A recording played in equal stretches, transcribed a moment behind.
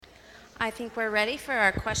I think we're ready for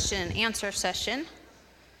our question and answer session.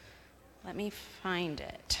 Let me find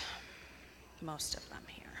it. Most of them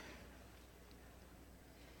here.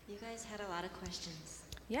 You guys had a lot of questions.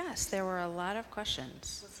 Yes, there were a lot of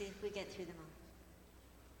questions. We'll see if we get through them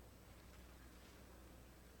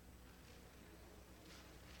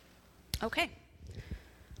all. Okay.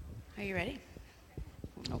 Are you ready?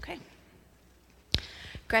 Okay.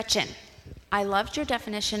 Gretchen, I loved your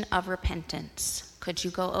definition of repentance. Could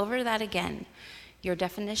you go over that again? Your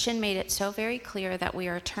definition made it so very clear that we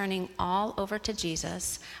are turning all over to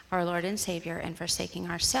Jesus, our Lord and Savior, and forsaking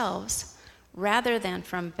ourselves, rather than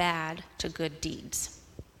from bad to good deeds.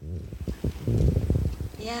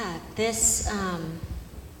 Yeah, this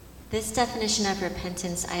definition of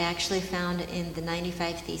repentance I actually found in the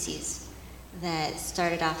 95 Theses that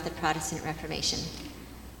started off the Protestant Reformation.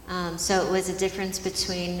 So it was a difference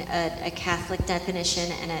between a Catholic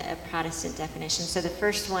definition and a Protestant definition. So the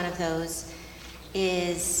first one of those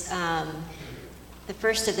is, the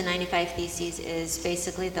first of the 95 Theses is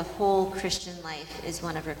basically the whole Christian life is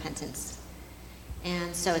one of repentance.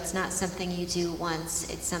 And so it's not something you do once,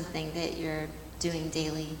 it's something that you're doing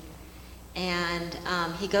daily. And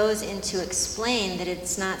he goes in to explain that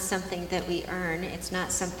it's not something that we earn, it's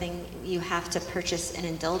not something you have to purchase an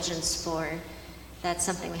indulgence for. That's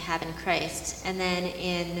something we have in Christ. And then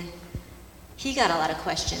he got a lot of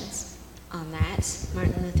questions on that,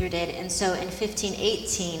 Martin Luther did. And so in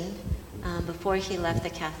 1518, before he left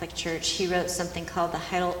the Catholic Church, he wrote something called the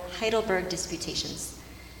Heidelberg Disputations.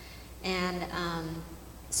 And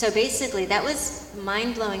so basically that was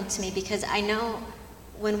mind-blowing to me because I know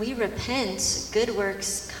when we repent, good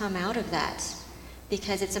works come out of that.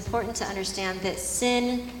 Because it's important to understand that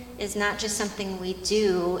sin is not just something we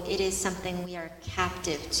do, it is something we are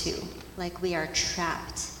captive to, like we are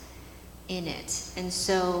trapped in it. And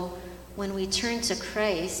so when we turn to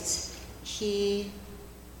Christ, he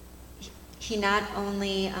not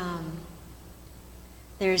only,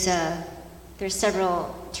 there's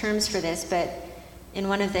several terms for this, but in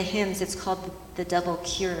one of the hymns it's called the double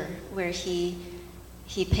cure, where he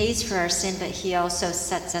pays for our sin, but he also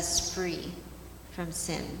sets us free from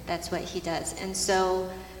sin. That's what he does. And so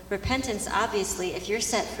repentance, obviously, if you're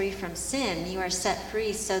set free from sin, you are set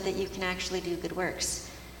free so that you can actually do good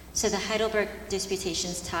works. So the Heidelberg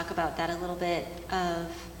Disputations talk about that a little bit, of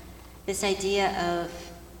this idea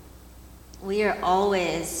of we are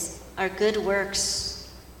always, our good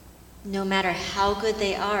works, no matter how good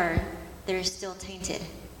they are, they're still tainted.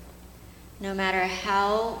 No matter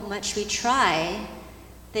how much we try,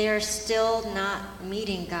 they are still not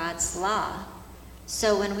meeting God's law.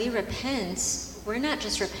 So when we repent, we're not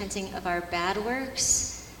just repenting of our bad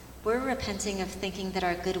works, we're repenting of thinking that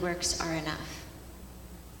our good works are enough.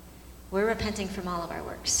 We're repenting from all of our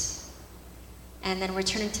works. And then we're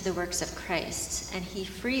turning to the works of Christ, and he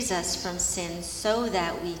frees us from sin so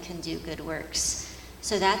that we can do good works.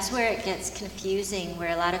 So that's where it gets confusing,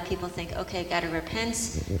 where a lot of people think, okay, got to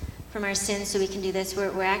repent from our sins so we can do this.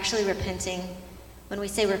 We're actually repenting. When we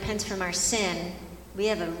say repent from our sin, we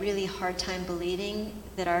have a really hard time believing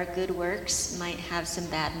that our good works might have some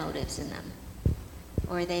bad motives in them,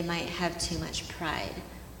 or they might have too much pride,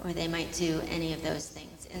 or they might do any of those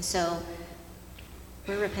things. And so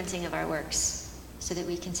we're repenting of our works so that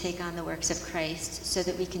we can take on the works of Christ, so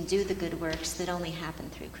that we can do the good works that only happen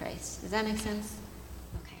through Christ. Does that make sense?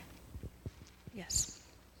 Okay. Yes.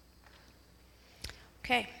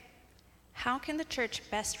 Okay. How can the church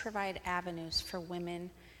best provide avenues for women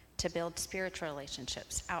to build spiritual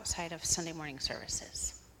relationships outside of Sunday morning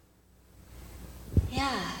services?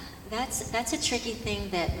 Yeah, that's a tricky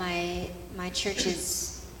thing that my church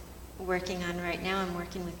is working on right now. I'm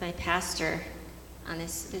working with my pastor on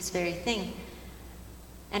this very thing.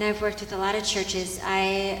 And I've worked with a lot of churches.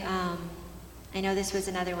 I know this was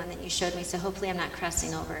another one that you showed me, so hopefully I'm not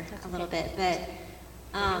crossing over a little bit. But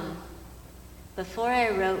before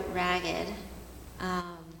I wrote Ragged,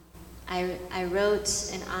 I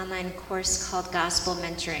wrote an online course called Gospel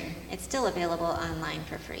Mentoring. It's still available online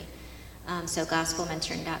for free, so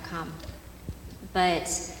gospelmentoring.com.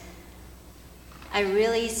 But I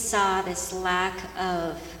really saw this lack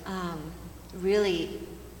of really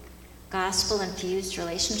gospel-infused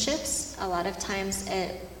relationships. A lot of times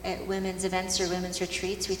at women's events or women's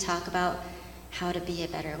retreats, we talk about how to be a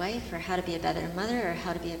better wife, or how to be a better mother, or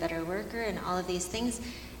how to be a better worker, and all of these things.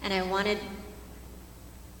 And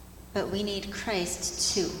but we need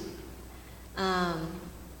Christ too.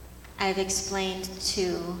 I've explained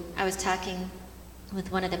I was talking with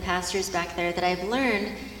one of the pastors back there that I've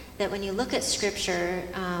learned that when you look at Scripture,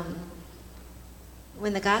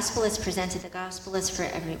 when the gospel is presented, the gospel is for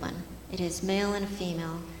everyone. It is male and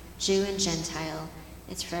female, Jew and Gentile.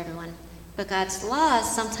 It's for everyone. But God's law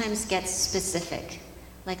sometimes gets specific.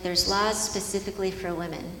 Like there's laws specifically for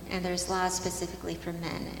women, and there's laws specifically for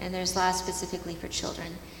men, and there's laws specifically for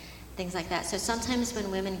children, things like that. So sometimes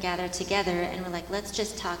when women gather together and we're like, let's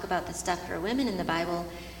just talk about the stuff for women in the Bible,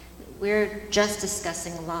 we're just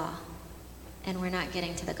discussing law, and we're not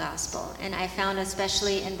getting to the gospel. And I found,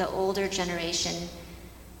 especially in the older generation,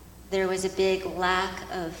 there was a big lack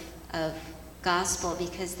of gospel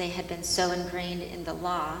because they had been so ingrained in the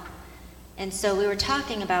law. And so we were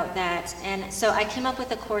talking about that, and so I came up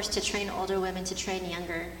with a course to train older women to train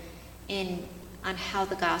younger on how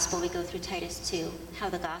the gospel, we go through Titus 2, how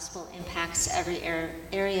the gospel impacts every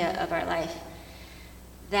area of our life.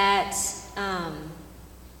 That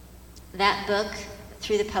book,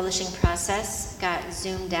 through the publishing process, got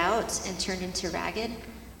zoomed out and turned into Ragged,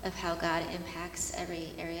 of how God impacts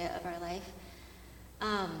every area of our life.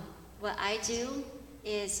 What I do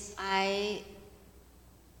is I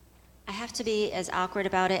have to be as awkward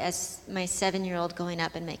about it as my 7-year-old going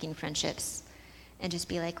up and making friendships, and just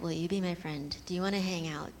be like, will you be my friend? Do you want to hang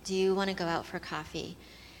out? Do you want to go out for coffee?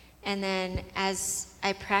 And then as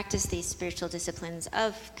I practice these spiritual disciplines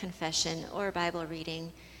of confession or Bible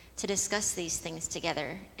reading, to discuss these things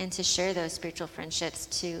together and to share those spiritual friendships,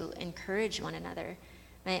 to encourage one another.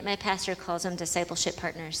 My pastor calls them discipleship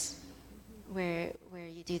partners, where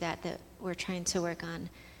you do that we're trying to work on.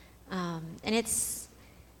 And it's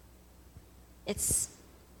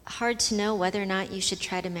hard to know whether or not you should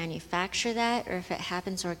try to manufacture that or if it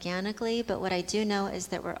happens organically, but what I do know is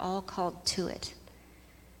that we're all called to it.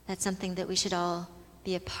 That's something that we should all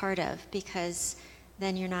be a part of, because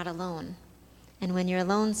then you're not alone. And when you're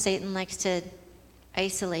alone, Satan likes to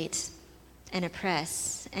isolate and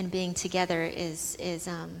oppress, and being together is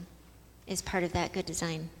part of that good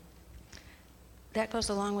design. That goes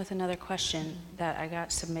along with another question that I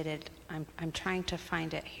got submitted. I'm trying to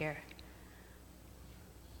find it here.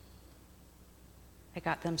 I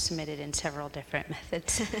got them submitted in several different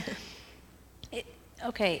methods.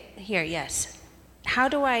 Okay, here, yes.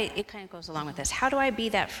 It kind of goes along with this. How do I be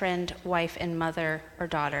that friend, wife, and mother or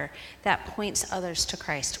daughter that points others to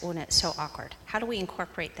Christ when it's so awkward? How do we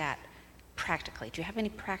incorporate that practically? Do you have any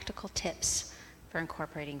practical tips for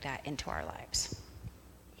incorporating that into our lives?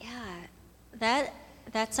 Yeah,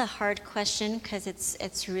 that's a hard question, because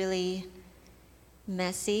it's really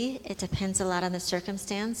messy. It depends a lot on the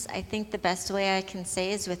circumstance. I think the best way I can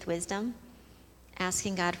say is with wisdom,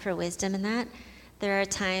 asking God for wisdom in that. There are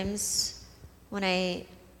times when I'm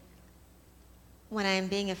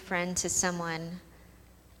being a friend to someone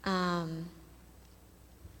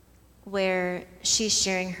where she's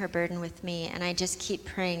sharing her burden with me, and I just keep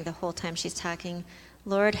praying the whole time she's talking,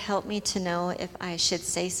 Lord, help me to know if I should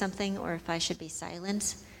say something or if I should be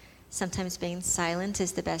silent. Sometimes being silent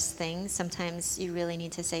is the best thing. Sometimes you really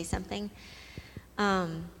need to say something.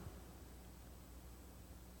 But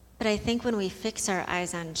I think when we fix our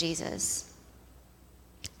eyes on Jesus,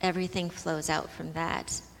 everything flows out from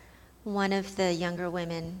that. One of the younger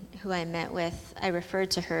women who I met with, I referred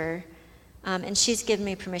to her, and she's given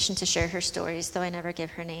me permission to share her stories, though I never give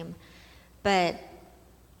her name. But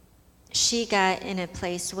she got in a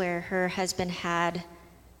place where her husband had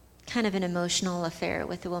kind of an emotional affair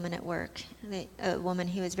with a woman at work, a woman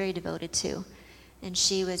he was very devoted to. And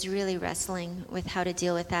she was really wrestling with how to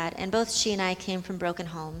deal with that. And both she and I came from broken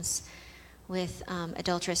homes with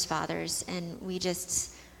adulterous fathers, and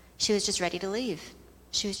she was just ready to leave.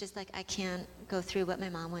 She was just like, I can't go through what my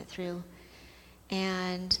mom went through.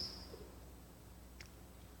 And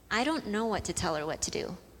I don't know what to tell her what to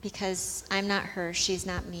do, because I'm not her, she's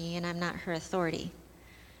not me, and I'm not her authority.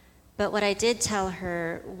 But what I did tell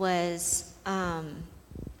her was, all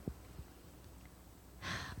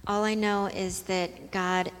I know is that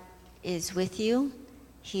God is with you.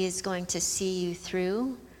 He is going to see you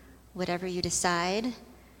through whatever you decide.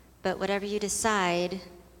 But whatever you decide,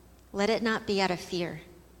 let it not be out of fear,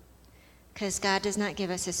 because God does not give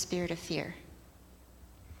us a spirit of fear.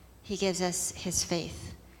 He gives us his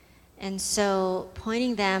faith. And so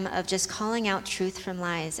pointing them of just calling out truth from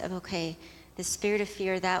lies, of, okay, the spirit of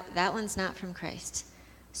fear, that one's not from Christ.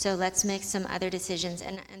 So let's make some other decisions.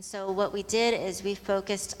 And so what we did is we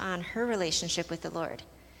focused on her relationship with the Lord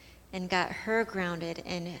and got her grounded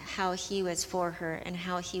in how he was for her and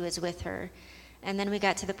how he was with her. And then we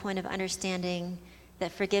got to the point of understanding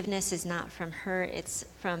that forgiveness is not from her, it's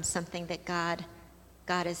from something that God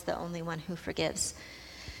is the only one who forgives.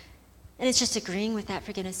 And it's just agreeing with that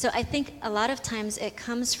forgiveness. So I think a lot of times it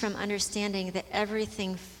comes from understanding that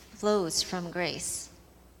everything flows from grace.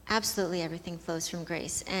 Absolutely everything flows from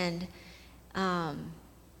grace. And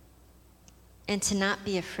and to not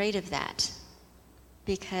be afraid of that,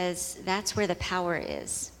 because that's where the power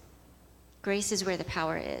is. Grace is where the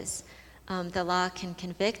power is. The law can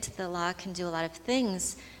convict, the law can do a lot of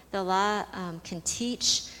things, the law can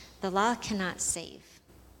teach, the law cannot save.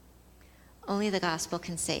 Only the gospel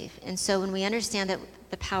can save. And so when we understand that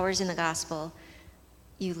the power's in the gospel,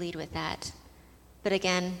 you lead with that. But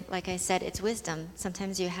again, like I said, it's wisdom.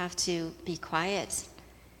 Sometimes you have to be quiet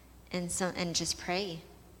and just pray.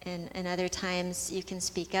 And other times you can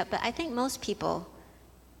speak up. But I think most people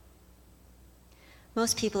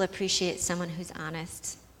appreciate someone who's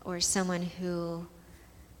honest, or someone who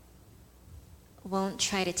won't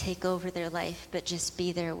try to take over their life, but just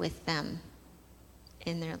be there with them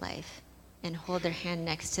in their life and hold their hand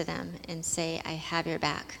next to them and say, I have your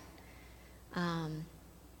back.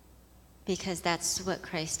 Because that's what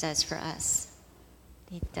Christ does for us.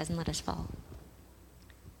 He doesn't let us fall.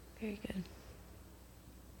 Very good.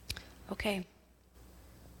 Okay.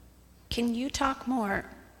 Can you talk more,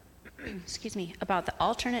 about the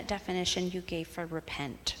alternate definition you gave for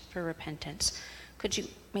repentance? Could you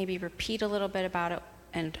maybe repeat a little bit about it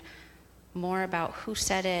and more about who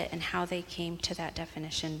said it and how they came to that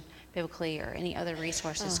definition biblically, or any other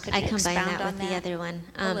resources? Could you I combined expound that on with the other one.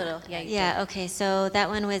 A little, yeah. Yeah, okay, so that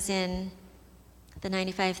one was in the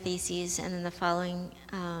 95 Theses, and then the following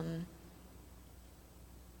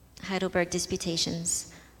Heidelberg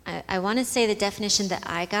Disputations. I want to say the definition that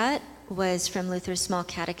I got was from Luther's Small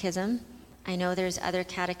Catechism. I know there's other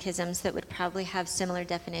catechisms that would probably have similar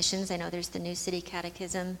definitions. I know there's the New City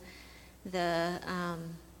Catechism, the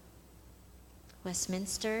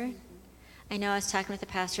Westminster. I know I was talking with the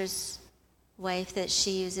pastor's wife that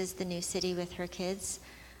she uses the New City with her kids.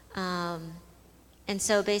 And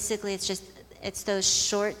so basically it's those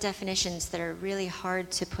short definitions that are really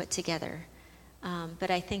hard to put together.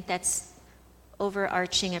 But I think that's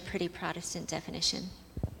overarching a pretty Protestant definition.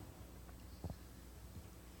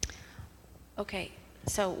 Okay,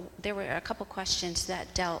 so there were a couple questions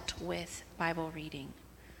that dealt with Bible reading.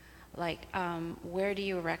 Like, where do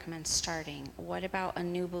you recommend starting? What about a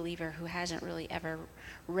new believer who hasn't really ever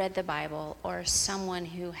read the Bible, or someone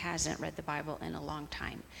who hasn't read the Bible in a long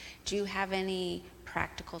time? Do you have any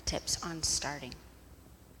practical tips on starting?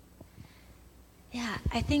 Yeah,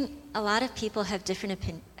 I think a lot of people have different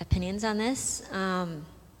opinions on this.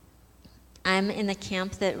 I'm in the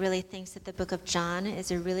camp that really thinks that the book of John is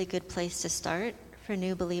a really good place to start for a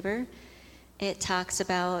new believer. It talks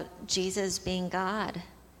about Jesus being God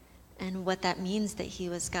and what that means that he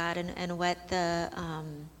was God, and what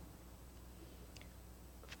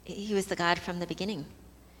he was the God from the beginning.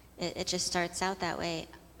 It just starts out that way.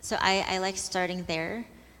 So I like starting there.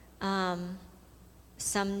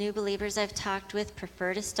 Some new believers I've talked with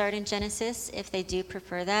prefer to start in Genesis. If they do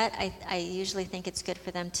prefer that, I usually think it's good for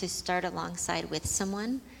them to start alongside with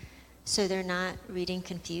someone, so they're not reading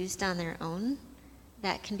confused on their own.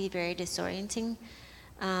 That can be very disorienting.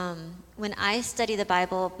 When I study the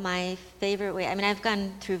Bible, my favorite way, I've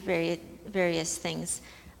gone through various things.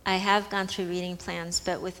 I have gone through reading plans,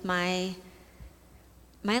 but with my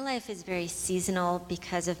life is very seasonal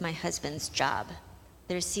because of my husband's job.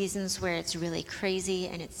 There's seasons where it's really crazy,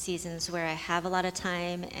 and it's seasons where I have a lot of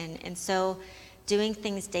time, and so doing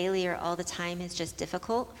things daily or all the time is just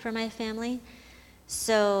difficult for my family.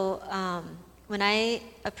 So when I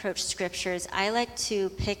approach scriptures, I like to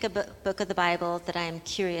pick a book of the Bible that I'm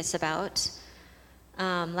curious about,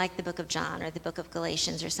 like the book of John or the book of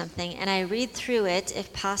Galatians or something, and I read through it,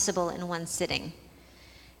 if possible, in one sitting.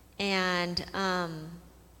 And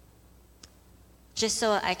just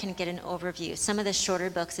so I can get an overview. Some of the shorter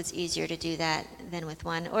books, it's easier to do that than with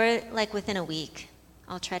one, or like within a week.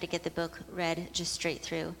 I'll try to get the book read just straight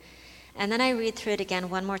through. And then I read through it again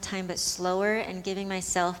one more time, but slower, and giving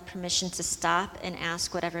myself permission to stop and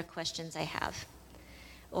ask whatever questions I have.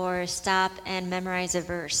 Or stop and memorize a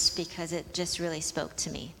verse because it just really spoke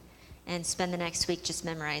to me, and spend the next week just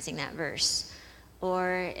memorizing that verse.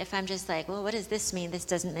 Or if I'm just like, well, what does this mean? This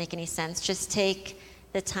doesn't make any sense. Just take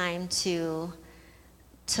the time to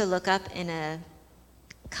look up in a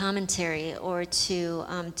commentary, or to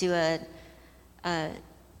do a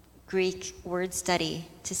Greek word study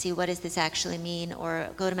to see what does this actually mean, or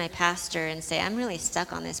go to my pastor and say, I'm really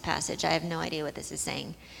stuck on this passage. I have no idea what this is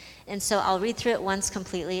saying. And so I'll read through it once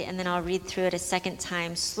completely, and then I'll read through it a second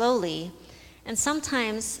time slowly. And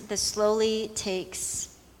sometimes the slowly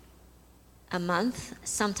takes a month.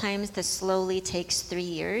 Sometimes the slowly takes 3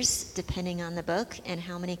 years, depending on the book and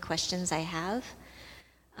how many questions I have.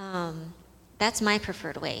 That's my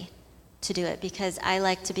preferred way to do it, because I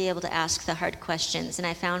like to be able to ask the hard questions. And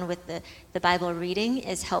I found with the Bible reading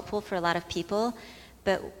is helpful for a lot of people,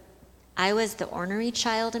 but I was the ornery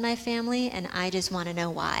child in my family, and I just want to know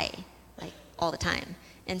why, like all the time.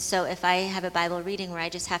 And so if I have a Bible reading where I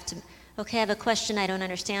just have to, okay, I have a question I don't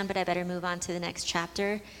understand, but I better move on to the next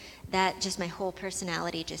chapter, that just my whole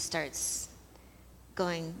personality just starts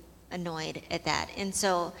going annoyed at that. And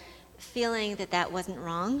so feeling that that wasn't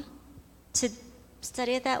wrong to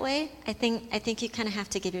study it that way, I think you kind of have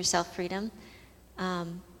to give yourself freedom.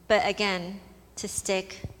 But again, to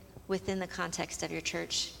stick within the context of your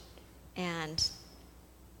church and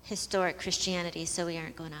historic Christianity so we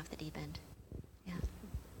aren't going off the deep end. Yeah.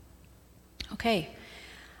 Okay.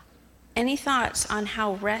 Any thoughts on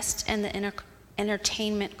how rest and the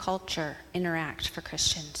entertainment culture interact for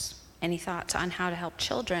Christians? Any thoughts on how to help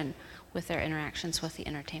children with their interactions with the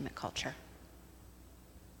entertainment culture?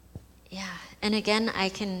 Yeah, and again, I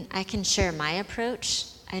can share my approach.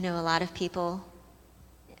 I know a lot of people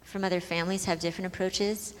from other families have different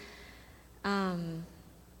approaches. I'm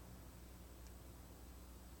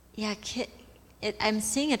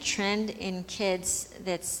seeing a trend in kids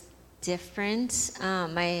that's different.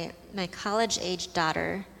 My college-age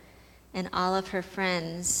daughter and all of her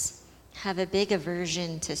friends have a big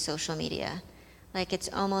aversion to social media. Like it's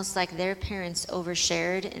almost like their parents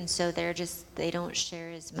overshared, and so they don't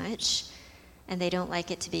share as much, and they don't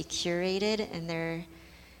like it to be curated, and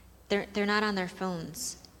they're not on their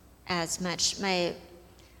phones as much.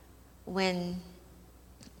 When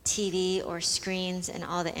TV or screens and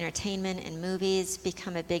all the entertainment and movies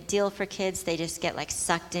become a big deal for kids, they just get like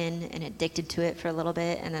sucked in and addicted to it for a little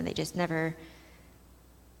bit, and then they just never.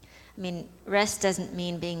 I mean, rest doesn't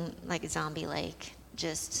mean being like zombie-like,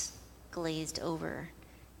 just glazed over.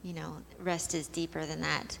 Rest is deeper than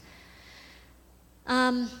that.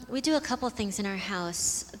 We do a couple things in our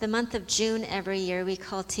house. The month of June every year we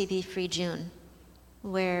call TV-free June,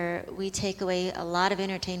 where we take away a lot of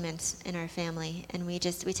entertainment in our family, and we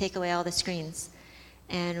take away all the screens,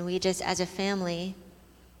 and we just, as a family,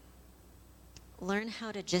 learn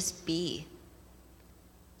how to just be,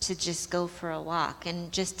 to just go for a walk,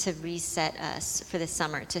 and just to reset us for the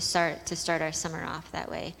summer, to start our summer off that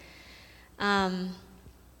way.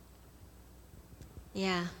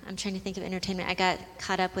 Yeah, I'm trying to think of entertainment. I got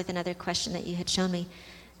caught up with another question that you had shown me.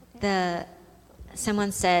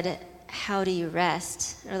 Someone said, how do you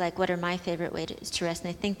rest? Or like, what are my favorite ways to rest? And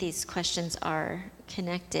I think these questions are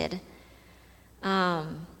connected.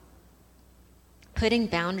 Putting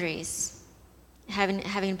boundaries.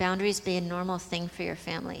 Having boundaries be a normal thing for your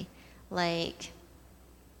family. Like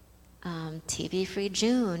TV-free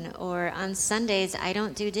June, or on Sundays, I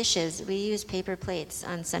don't do dishes. We use paper plates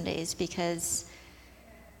on Sundays because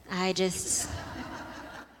I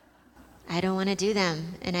don't want to do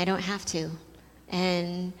them, and I don't have to.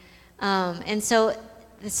 And so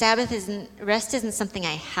the rest isn't something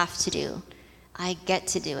I have to do. I get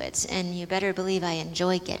to do it, and you better believe I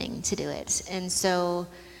enjoy getting to do it. And so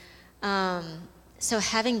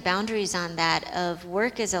having boundaries on that of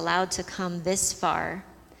work is allowed to come this far,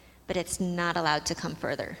 but it's not allowed to come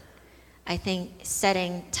further. I think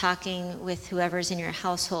talking with whoever's in your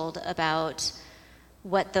household about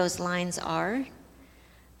what those lines are.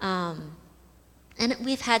 And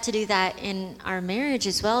we've had to do that in our marriage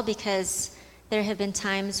as well, because there have been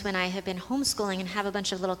times when I have been homeschooling and have a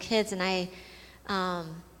bunch of little kids, and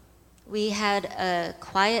we had a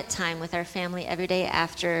quiet time with our family every day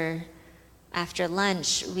after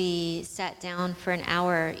lunch. We sat down for an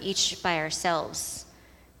hour each by ourselves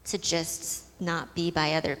to just not be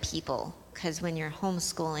by other people, because when you're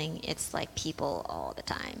homeschooling, it's like people all the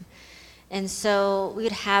time. And so we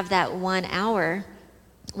would have that 1 hour,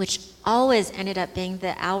 which always ended up being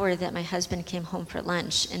the hour that my husband came home for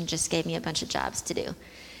lunch and just gave me a bunch of jobs to do.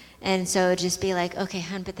 And so it'd just be like, okay,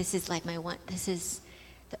 hon, but this is like this is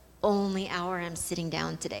the only hour I'm sitting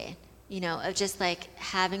down today. Of just like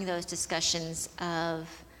having those discussions of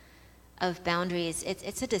boundaries.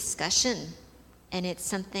 It's a discussion, and it's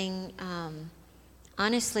something,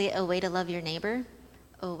 honestly, a way to love your neighbor,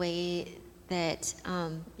 a way that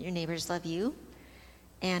your neighbors love you,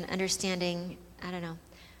 and understanding, I don't know,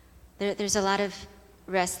 there's a lot of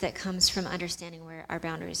rest that comes from understanding where our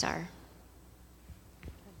boundaries are.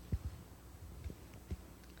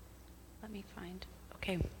 Let me find,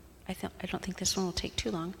 okay, I don't think this one will take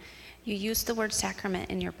too long. You use the word sacrament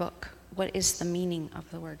in your book. What is the meaning of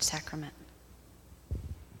the word sacrament?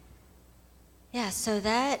 Yeah, so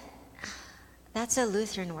that's a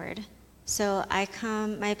Lutheran word. So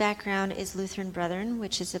my background is Lutheran Brethren,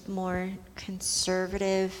 which is a more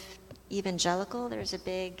conservative evangelical. There's a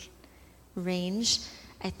big range.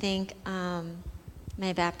 I think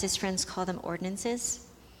my Baptist friends call them ordinances.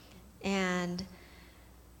 And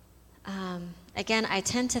Again, I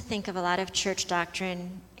tend to think of a lot of church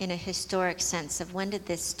doctrine in a historic sense of when did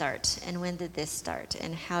this start and when did this start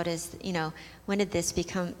and how does, when did this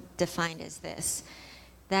become defined as this?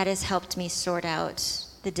 That has helped me sort out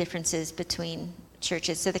the differences between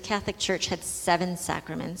churches. So the Catholic Church had 7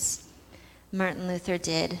 sacraments. Martin Luther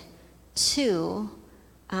did 2,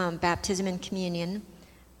 baptism and communion,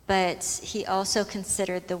 but he also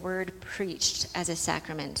considered the word preached as a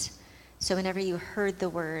sacrament. So whenever you heard the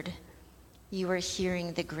word, you were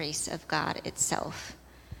hearing the grace of God itself.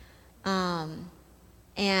 And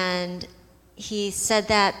he said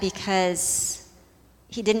that because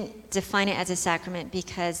he didn't define it as a sacrament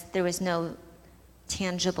because there was no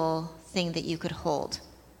tangible thing that you could hold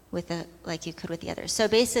like you could with the others. So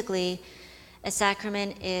basically, a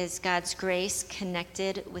sacrament is God's grace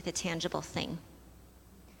connected with a tangible thing.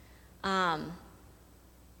 And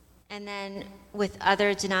then with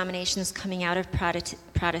other denominations coming out of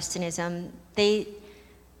Protestantism, the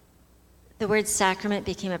word sacrament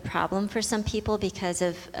became a problem for some people because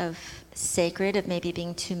of sacred, of maybe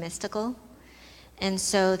being too mystical. And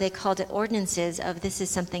so they called it ordinances of this is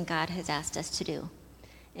something God has asked us to do.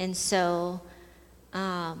 And so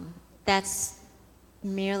that's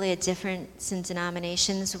merely a difference in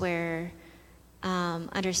denominations where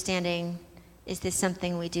understanding, is this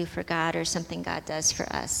something we do for God or something God does for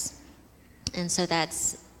us? And so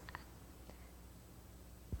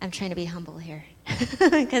I'm trying to be humble here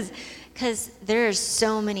because there are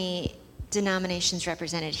so many denominations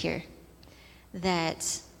represented here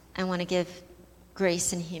that I want to give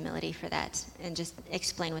grace and humility for that and just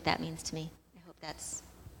explain what that means to me. I hope that's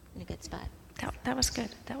in a good spot. That was good.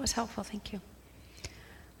 That was helpful. Thank you.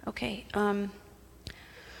 Okay.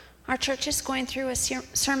 Our church is going through a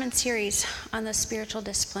sermon series on the spiritual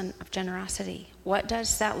discipline of generosity. What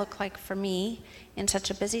does that look like for me in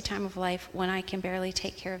such a busy time of life when I can barely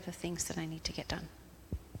take care of the things that I need to get done?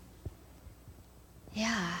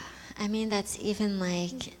 Yeah, I mean, that's even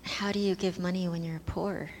like, how do you give money when you're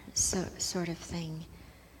poor, sort of thing.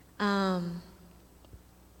 I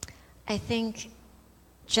think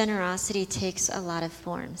generosity takes a lot of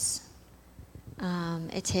forms.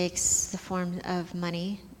 It takes the form of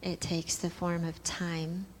money. It takes the form of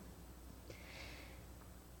time.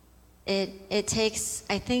 It takes,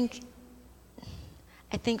 I think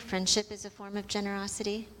friendship is a form of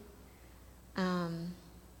generosity.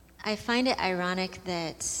 I find it ironic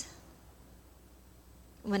that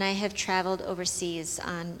when I have traveled overseas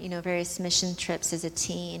on, various mission trips as a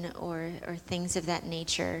teen or things of that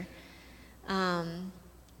nature,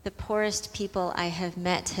 the poorest people I have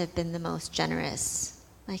met have been the most generous.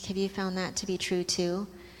 Like, have you found that to be true too?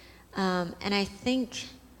 And I think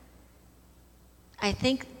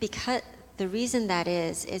because the reason that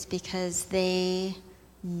is because they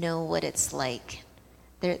know what it's like.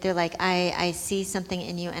 They're like, I see something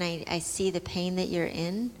in you, and I see the pain that you're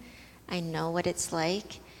in. I know what it's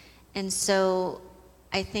like. And so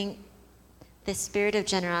I think the spirit of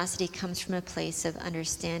generosity comes from a place of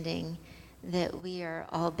understanding that we are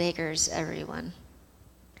all beggars, everyone.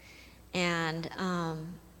 And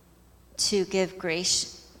to give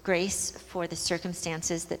grace for the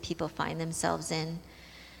circumstances that people find themselves in.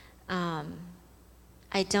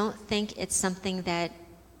 I don't think it's something that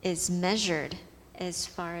is measured as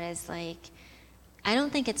far as I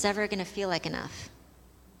don't think it's ever going to feel like enough.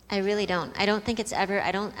 I really don't. I don't think it's ever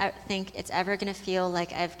going to feel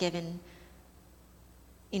like I've given,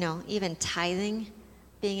 even tithing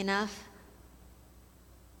being enough.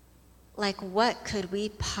 Like, what could we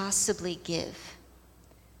possibly give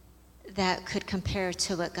that could compare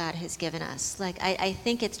to what God has given us? I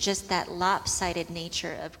think it's just that lopsided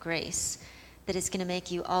nature of grace that is going to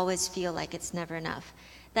make you always feel like it's never enough.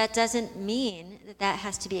 That doesn't mean that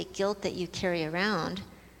has to be a guilt that you carry around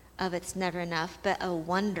of it's never enough, but a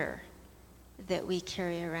wonder that we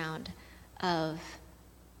carry around of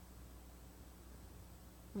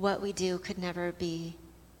what we do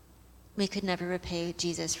we could never repay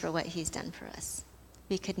Jesus for what he's done for us.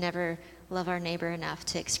 We could never love our neighbor enough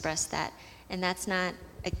to express that. And that's not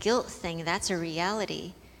a guilt thing, that's a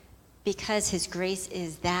reality, because his grace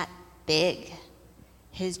is that big.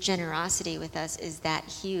 His generosity with us is that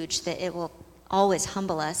huge that it will always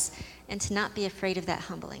humble us, and to not be afraid of that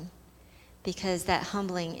humbling, because that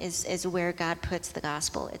humbling is where God puts the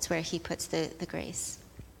gospel. It's where he puts the grace.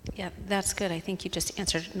 Yeah, that's good. I think you just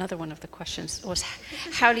answered another one of the questions, was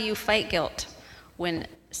how do you fight guilt when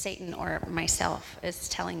Satan or myself is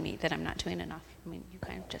telling me that I'm not doing enough? I mean, you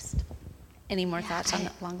kind of just, any more thoughts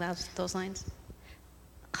along those lines?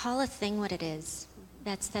 Call a thing what it is.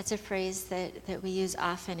 That's a phrase that we use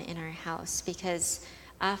often in our house, because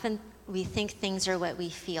often we think things are what we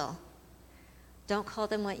feel. Don't call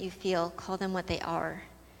them what you feel, call them what they are.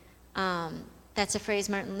 That's a phrase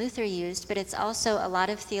Martin Luther used, but it's also a lot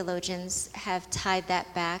of theologians have tied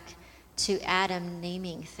that back to Adam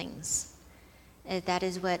naming things.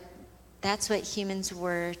 That's what humans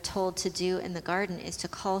were told to do in the garden, is to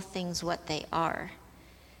call things what they are.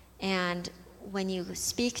 And when you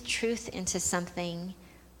speak truth into something,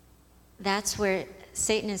 that's where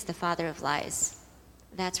Satan is the father of lies.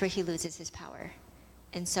 That's where he loses his power.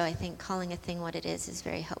 And so I think calling a thing what it is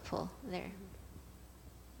very helpful there.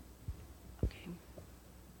 Okay.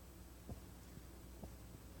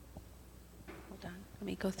 Hold on. Let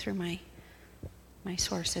me go through my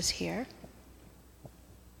sources here.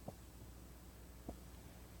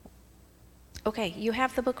 Okay, you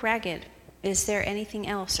have the book Ragged. Is there anything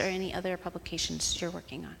else or any other publications you're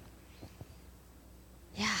working on?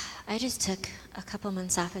 Yeah, I just took a couple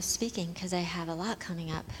months off of speaking because I have a lot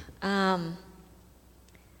coming up.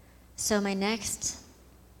 So my next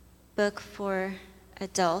book for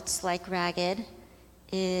adults, like Ragged,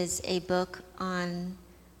 is a book on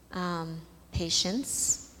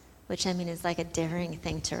patience, which I mean is like a daring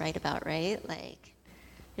thing to write about, right? Like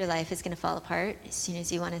your life is going to fall apart as soon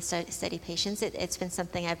as you want to study patience. It's been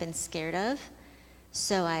something I've been scared of,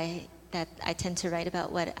 so I tend to write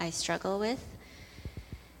about what I struggle with.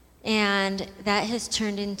 And that has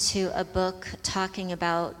turned into a book talking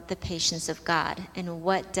about the patience of God and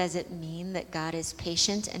what does it mean that God is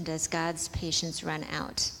patient, and does God's patience run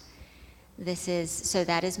out?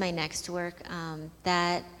 That is my next work.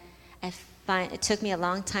 It took me a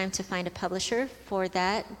long time to find a publisher for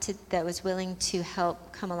that was willing to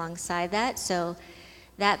help come alongside that. So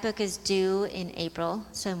that book is due in April,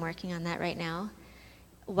 so I'm working on that right now.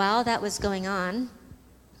 While that was going on,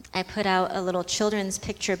 I put out a little children's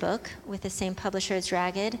picture book with the same publisher as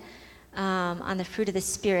Ragged, on the fruit of the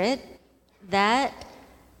Spirit.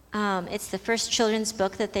 It's the first children's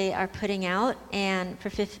book that they are putting out, and for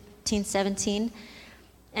 15-17.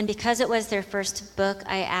 And because it was their first book,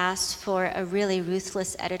 I asked for a really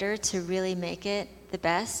ruthless editor to really make it the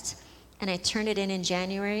best. And I turned it in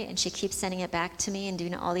January, and she keeps sending it back to me and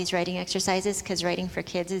doing all these writing exercises, because writing for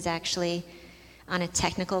kids is actually, on a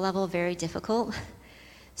technical level, very difficult.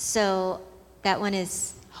 So that one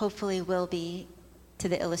hopefully will be to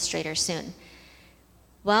the illustrator soon.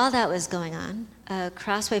 While that was going on,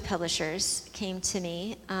 Crossway Publishers came to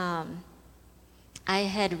me. I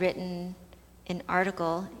had written an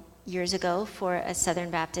article years ago for a Southern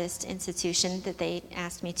Baptist institution that they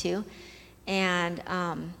asked me to, and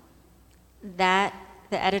the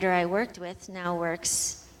editor I worked with now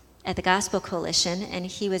works at the Gospel Coalition, and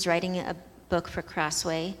he was writing a book for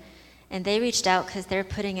Crossway, and they reached out because they're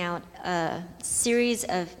putting out a series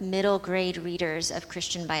of middle grade readers of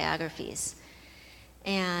Christian biographies,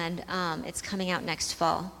 and it's coming out next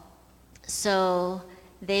fall. So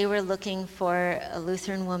they were looking for a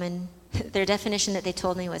Lutheran woman. Their definition that they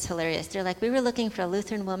told me was hilarious. They're like, we were looking for a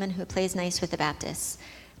Lutheran woman who plays nice with the Baptists.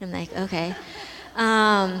 And I'm like, okay.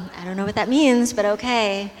 I don't know what that means, but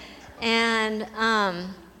okay. And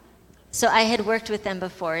so I had worked with them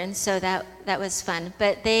before, and so that was fun.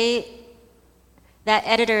 But that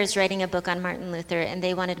editor is writing a book on Martin Luther, and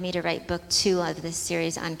they wanted me to write book 2 of this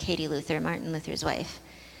series on Katie Luther, Martin Luther's wife.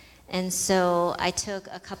 And so I took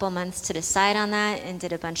a couple months to decide on that and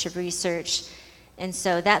did a bunch of research. And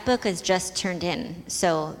so that book is just turned in.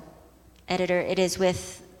 So editor, it's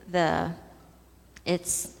with the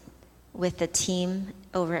team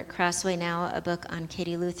over at Crossway now, a book on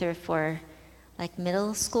Katie Luther for like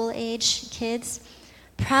middle school age kids.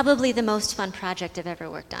 Probably the most fun project I've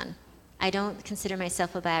ever worked on. I don't consider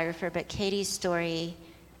myself a biographer, but Katie's story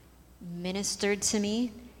ministered to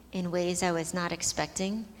me in ways I was not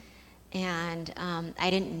expecting. And I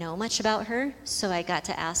didn't know much about her, so I got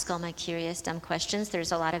to ask all my curious, dumb questions.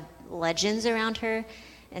 There's a lot of legends around her,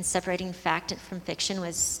 and separating fact from fiction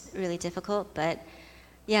was really difficult. But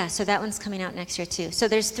yeah, so that one's coming out next year too. So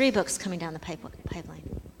there's 3 books coming down the pipeline.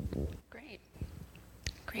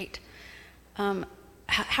 Great.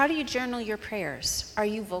 How do you journal your prayers? Are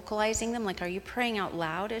you vocalizing them? Like, are you praying out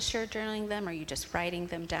loud as you're journaling them? Or are you just writing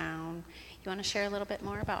them down? You want to share a little bit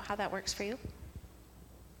more about how that works for you?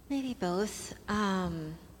 Maybe both.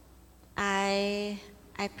 I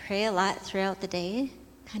pray a lot throughout the day,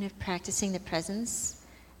 kind of practicing the presence,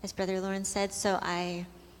 as Brother Lauren said. So I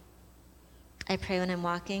pray when I'm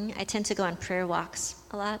walking. I tend to go on prayer walks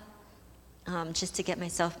a lot, just to get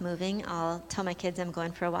myself moving. I'll tell my kids I'm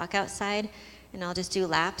going for a walk outside, and I'll just do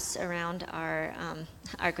laps around our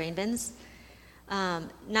grain bins.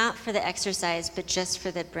 Not for the exercise, but just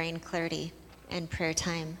for the brain clarity and prayer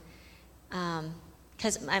time.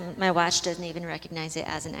 because my watch doesn't even recognize it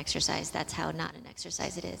as an exercise. That's how not an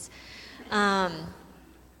exercise it is.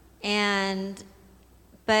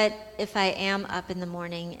 But if I am up in the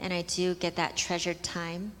morning and I do get that treasured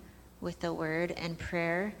time with the word and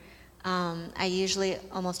prayer, I usually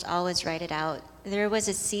almost always write it out. There was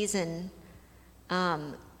a season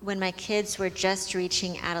when my kids were just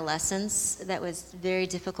reaching adolescence that was very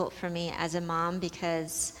difficult for me as a mom,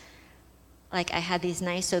 because like I had these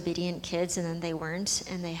nice obedient kids and then they weren't,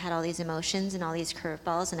 and they had all these emotions and all these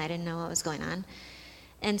curveballs, and I didn't know what was going on.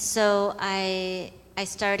 And so I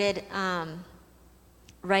started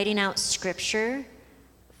writing out scripture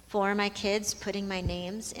for my kids, putting my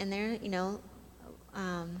names in there,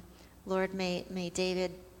 Lord, may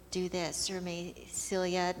David do this, or may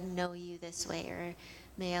Celia know you this way, or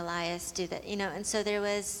may Elias do that, and so there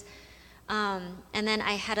was, and then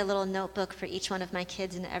I had a little notebook for each one of my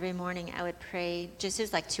kids, and every morning I would pray, it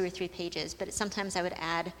was like 2 or 3 pages, but sometimes I would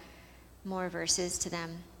add more verses to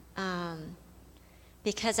them,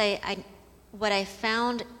 because what I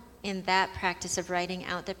found in that practice of writing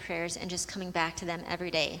out the prayers and just coming back to them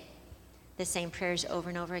every day, the same prayers over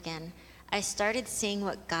and over again, I started seeing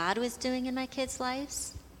what God was doing in my kids'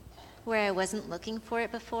 lives, where I wasn't looking for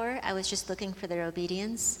it before. I was just looking for their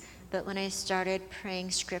obedience. But when I started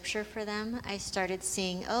praying scripture for them, I started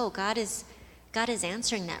seeing, God is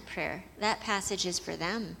answering that prayer. That passage is for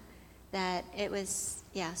them. That it was,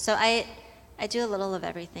 So I do a little of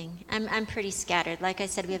everything. I'm pretty scattered. Like I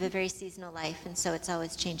said, we have a very seasonal life, and so it's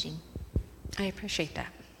always changing. I appreciate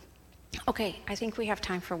that. Okay, I think we have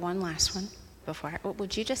time for one last one.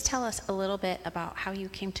 Would you just tell us a little bit about how you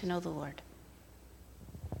came to know the Lord?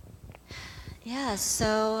 Yeah,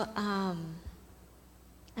 so,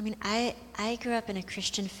 I grew up in a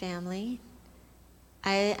Christian family.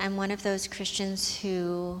 I'm one of those Christians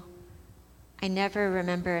who I never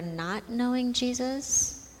remember not knowing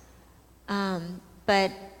Jesus.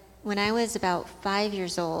 But when I was about 5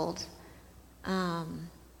 years old, I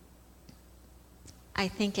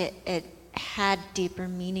think it had deeper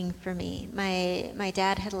meaning for me. My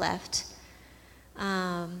dad had left.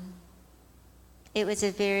 It was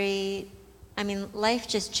life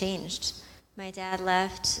just changed. My dad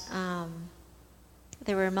left.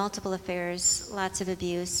 There were multiple affairs, lots of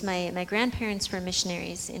abuse. My grandparents were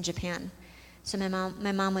missionaries in Japan. So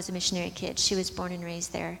my mom was a missionary kid. She was born and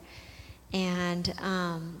raised there. And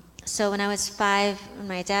so when I was 5, when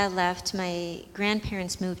my dad left, my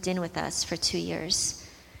grandparents moved in with us for 2 years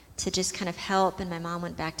to just kind of help, and my mom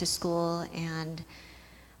went back to school and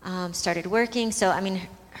started working. So,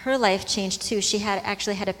 her life changed too. She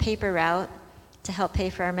actually had a paper route to help pay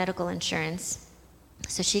for our medical insurance.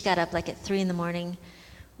 So she got up like at 3 a.m,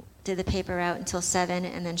 did the paper route until 7,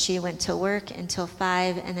 and then she went to work until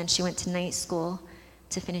 5, and then she went to night school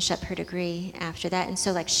to finish up her degree after that. And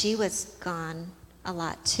so she was gone a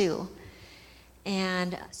lot too.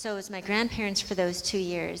 And so it was my grandparents for those 2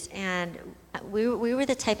 years. And we were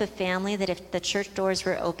the type of family that if the church doors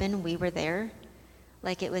were open, we were there.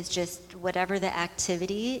 Like it was just whatever the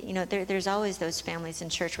activity, there's always those families in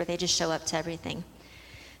church where they just show up to everything.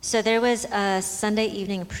 So there was a Sunday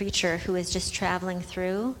evening preacher who was just traveling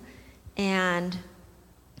through, and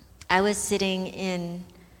I was sitting in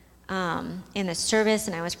the service,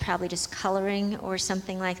 and I was probably just coloring or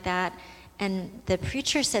something like that. And the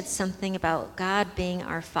preacher said something about God being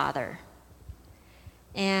our Father.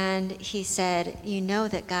 And he said,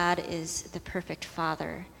 that God is the perfect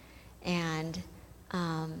Father. And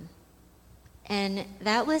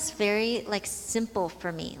that was very simple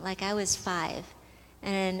for me. I was 5.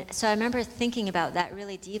 And so I remember thinking about that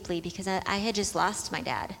really deeply, because I had just lost my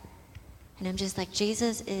dad. And I'm just like,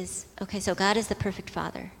 Jesus is, okay, so God is the perfect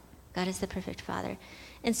Father. God is the perfect Father.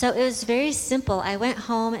 And so it was very simple. I went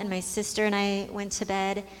home, and my sister and I went to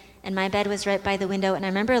bed, and my bed was right by the window, and I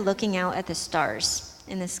remember looking out at the stars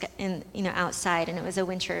in the sky, outside, and it was a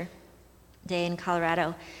winter day in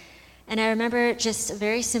Colorado. And I remember just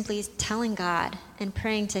very simply telling God and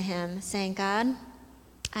praying to him, saying, God,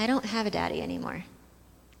 I don't have a daddy anymore.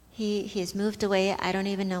 He has moved away. I don't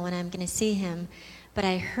even know when I'm going to see him, but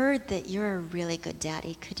I heard that you're a really good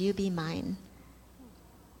daddy. Could you be mine?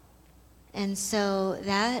 And so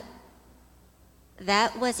that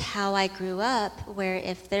was how I grew up, where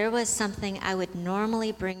if there was something I would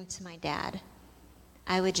normally bring to my dad,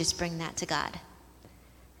 I would just bring that to God.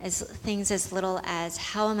 Things as little as,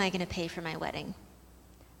 how am I going to pay for my wedding?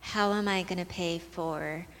 How am I going to pay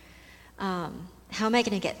for, how am I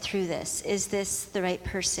going to get through this? Is this the right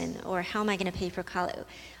person? Or how am I going to pay for college?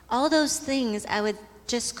 All those things, I would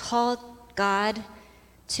just call God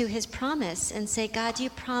to his promise and say, God, you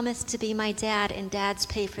promised to be my dad, and dads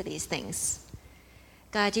pay for these things.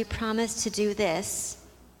 God, you promised to do this,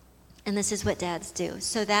 and this is what dads do.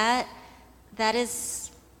 So that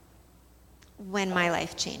is when my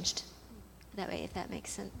life changed. That way, if that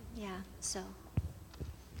makes sense. Yeah, so.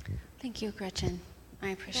 Thank you, Gretchen. I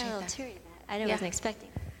appreciate Yeah, a that. little teary that. I wasn't expecting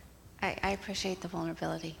that. I appreciate the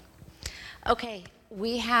vulnerability. Okay,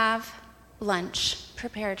 we have lunch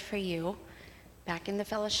prepared for you back in the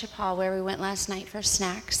fellowship hall where we went last night for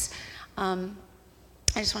snacks. I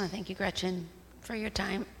just want to thank you, Gretchen, for your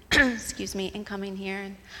time, excuse me, in coming here.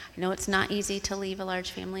 And I know it's not easy to leave a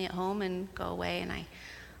large family at home and go away, and I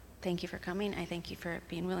thank you for coming. I thank you for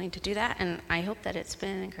being willing to do that, and I hope that it's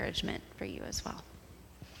been an encouragement for you as well.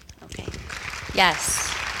 Okay. Yes.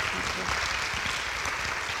 Thank you.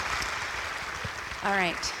 All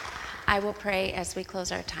right. I will pray as we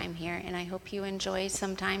close our time here, and I hope you enjoy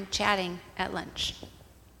some time chatting at lunch.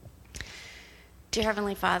 Dear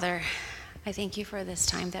Heavenly Father, I thank you for this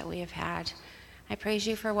time that we have had. I praise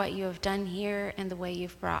you for what you have done here and the way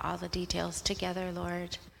you've brought all the details together,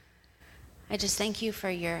 Lord. I just thank you for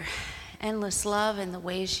your endless love and the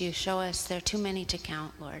ways you show us. There are too many to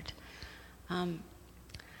count, Lord.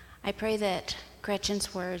 I pray that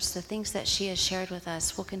Gretchen's words, the things that she has shared with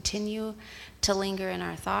us, will continue to linger in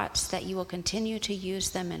our thoughts, that you will continue to use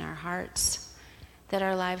them in our hearts, that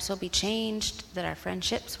our lives will be changed, that our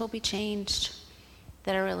friendships will be changed,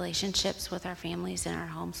 that our relationships with our families and our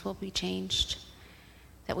homes will be changed,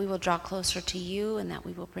 that we will draw closer to you, and that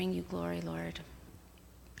we will bring you glory, Lord.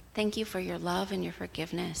 Thank you for your love and your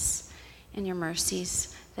forgiveness and your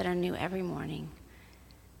mercies that are new every morning.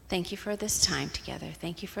 Thank you for this time together.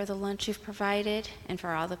 Thank you for the lunch you've provided and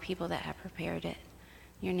for all the people that have prepared it.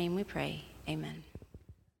 In your name we pray. Amen.